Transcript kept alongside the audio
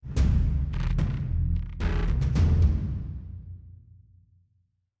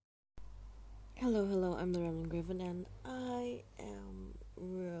Hello, I'm the Reverend Griffin, and I am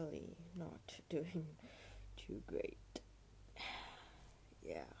really not doing too great.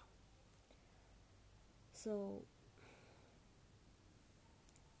 Yeah. So,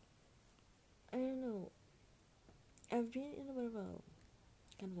 I don't know. I've been in a bit of a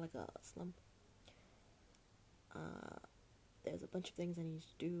kind of like a slump. Uh, there's a bunch of things I need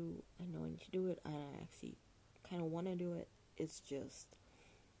to do. I know I need to do it, and I actually kind of want to do it. It's just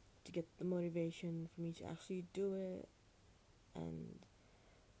to get the motivation for me to actually do it, and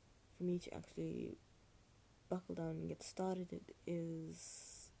for me to actually buckle down and get started. It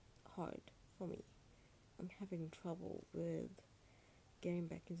is hard for me. I'm having trouble with getting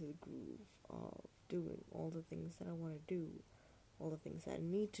back into the groove of doing all the things that I want to do, all the things that I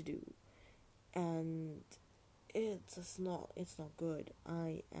need to do, and it's not good.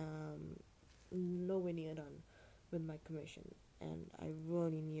 I am nowhere near done with my commission, and I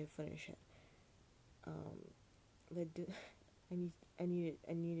really need to finish it. Um, the I need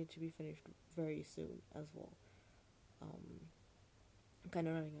I need it to be finished very soon as well. Um, I'm kind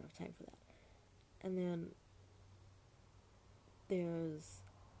of running out of time for that, and then there's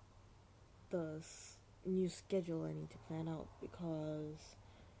the new schedule I need to plan out because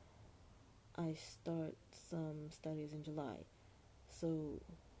I start some studies in July. So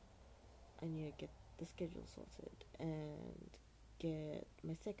I need to get the schedule sorted and get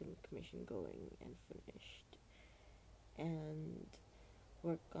my second commission going and finished and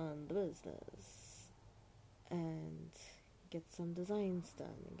work on the business and get some designs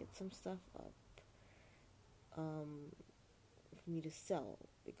done and get some stuff up for me to sell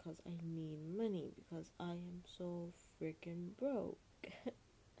because I need money because I am so freaking broke.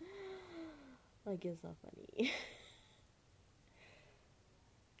 Like, it's not funny.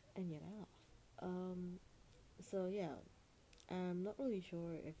 And yet I laugh. So yeah, I'm not really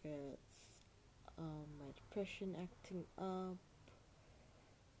sure if it's my depression acting up,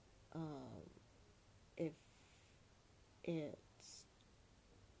 um, if it's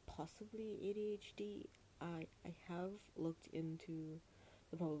possibly ADHD. I have looked into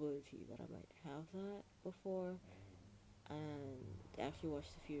the probability that I might have that before, and I actually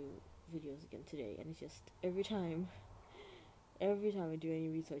watched a few videos again today, and it's just every time I do any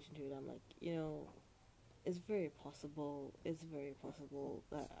research into it, I'm like, it's very possible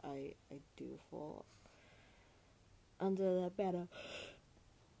that I do fall under that banner,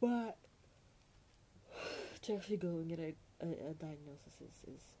 but to actually go and get a diagnosis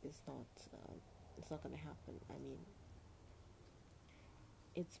is not, it's not gonna happen. I mean,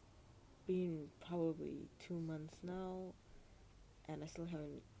 it's been probably 2 months now, and I still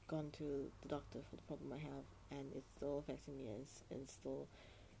haven't gone to the doctor for the problem I have, and it's still affecting me, and it's still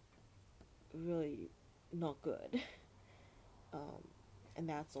really not good. Um, and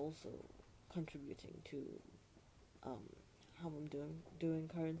that's also contributing to um, how I'm doing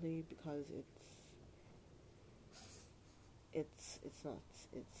currently because it's not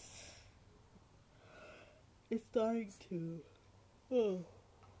it's starting to oh,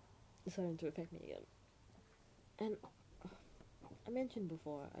 it's starting to affect me again. And I mentioned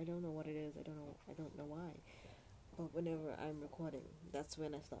before, I don't know what it is. I don't know why. But whenever I'm recording, that's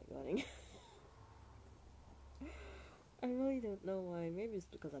when I start yawning. I really don't know why. Maybe it's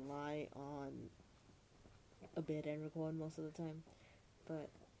because I lie on a bed and record most of the time. But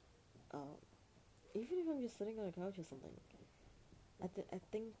um, even if I'm just sitting on a couch or something, I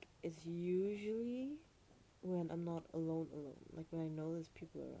think it's usually when I'm not alone, like when I know there's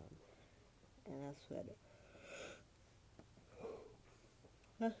people around, and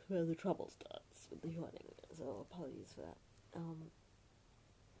that's where the trouble starts with the yawning. So apologies for that.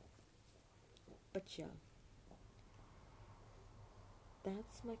 But yeah,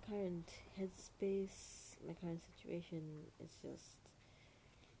 that's my current headspace, my current situation. It's just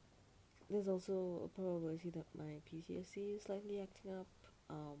there's also a probability that my PTSD is slightly acting up.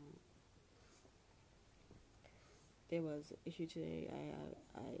 There was an issue today.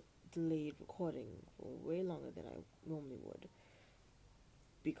 I delayed recording for way longer than I normally would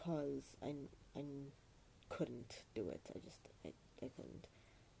because I couldn't do it. I couldn't.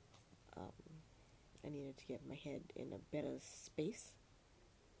 Um, I needed to get my head in a better space,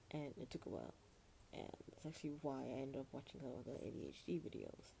 and it took a while. And that's actually why I ended up watching some of the ADHD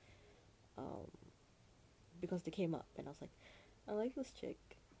videos, um, because they came up, and I was like, I like this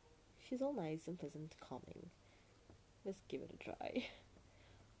chick. She's all nice and pleasant, calming. Let's give it a try.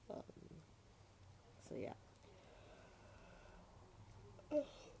 Um, so yeah.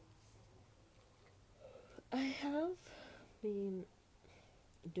 I have been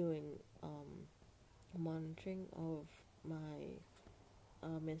doing monitoring of my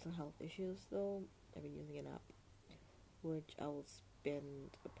mental health issues, though, I've been using an app which I will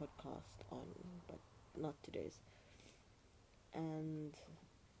spend a podcast on, but not today's. And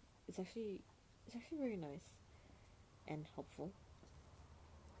it's actually very nice and helpful.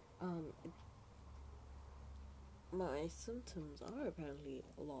 It, my symptoms are apparently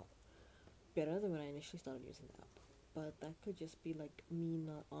a lot better than when I initially started using the app, but that could just be like me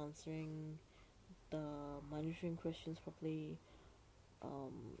not answering the monitoring questions properly, or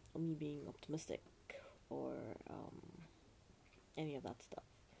me being optimistic, or any of that stuff.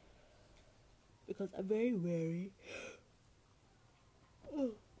 Because I'm very wary.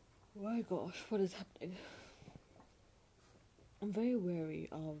 Oh my gosh, what is happening? I'm very wary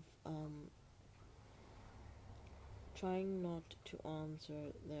of trying not to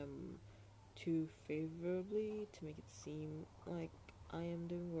answer them too favorably to make it seem like I am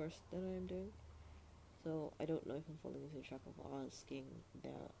doing worse than I am doing. So I don't know if I'm falling into the trap of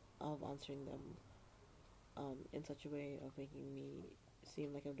answering them in such a way of making me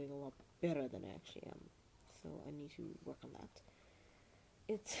seem like I'm doing a lot better than I actually am. So I need to work on that.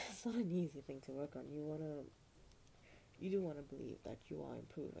 It's not an easy thing to work on. You do want to believe that you are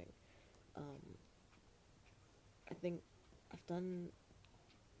improving. I think I've done,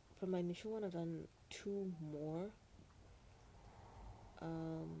 for my initial one, I've done 2 more.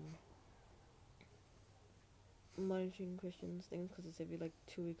 Monitoring questions things, because it's every like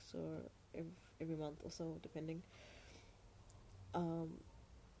 2 weeks or every month or so, depending.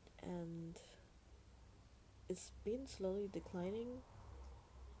 And it's been slowly declining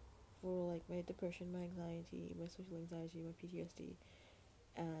for like my depression, my anxiety, my social anxiety, my PTSD,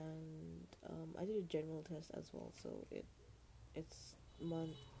 and I did a general test as well, so it's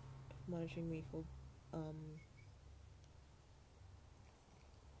monitoring me for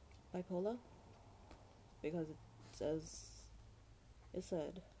bipolar, because it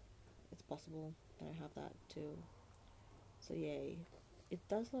said it's possible that I have that too. So yay. It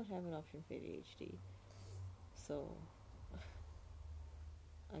does not have an option for ADHD, so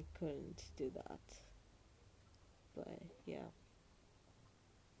I couldn't do that. But yeah.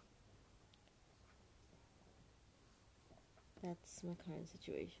 That's my current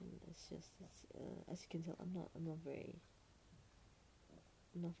situation. As you can tell, I'm not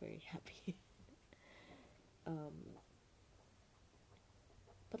very happy.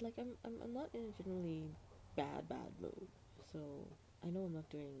 But like I'm not in a generally bad mood. So I know I'm not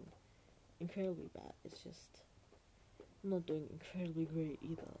doing incredibly bad. It's just I'm not doing incredibly great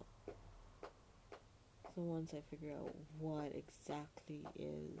either. So once I figure out what exactly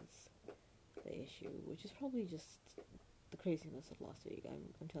is the issue, which is probably just the craziness of last week.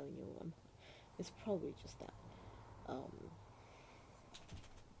 I'm telling you, it's probably just that.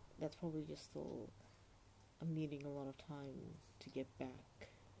 That's probably just still I'm needing a lot of time to get back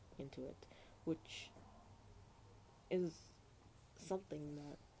into it, which is something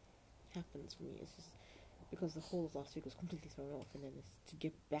that happens for me. It's just because the whole of last week was completely thrown off, and then it's to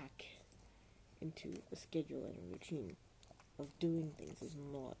get back into a schedule and a routine of doing things is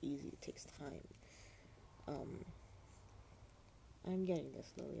not easy. It takes time. I'm getting there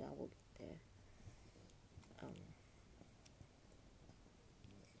slowly. I will get there.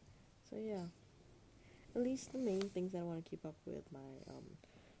 So yeah, at least the main things that I want to keep up with, my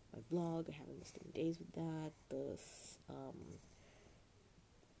blog. I haven't missed any days with that. This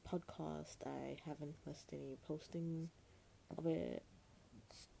podcast, I haven't missed any posting of it.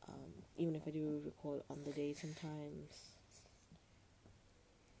 Even if I do record on the day sometimes.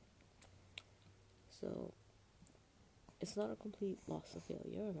 So it's not a complete loss of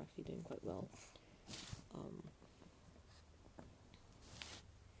failure. I'm actually doing quite well.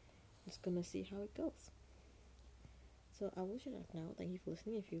 Just gonna see how it goes. So I will shut up now. Thank you for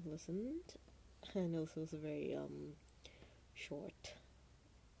listening. If you've listened, I know this was a very short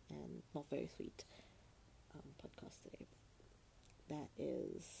and not very sweet podcast today. That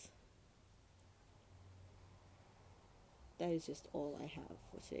is just all I have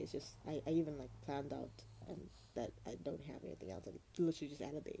for today. It's just I even like planned out and that I don't have anything else. I literally just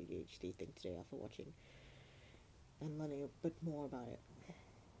added the ADHD thing today after watching and learning a bit more about it.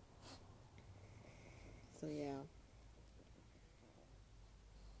 So yeah.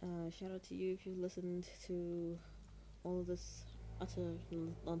 Shout out to you if you've listened to all of this utter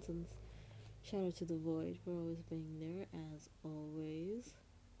nonsense. Shout out to the Void for always being there as always.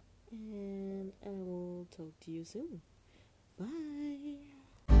 And I will talk to you soon. Bye.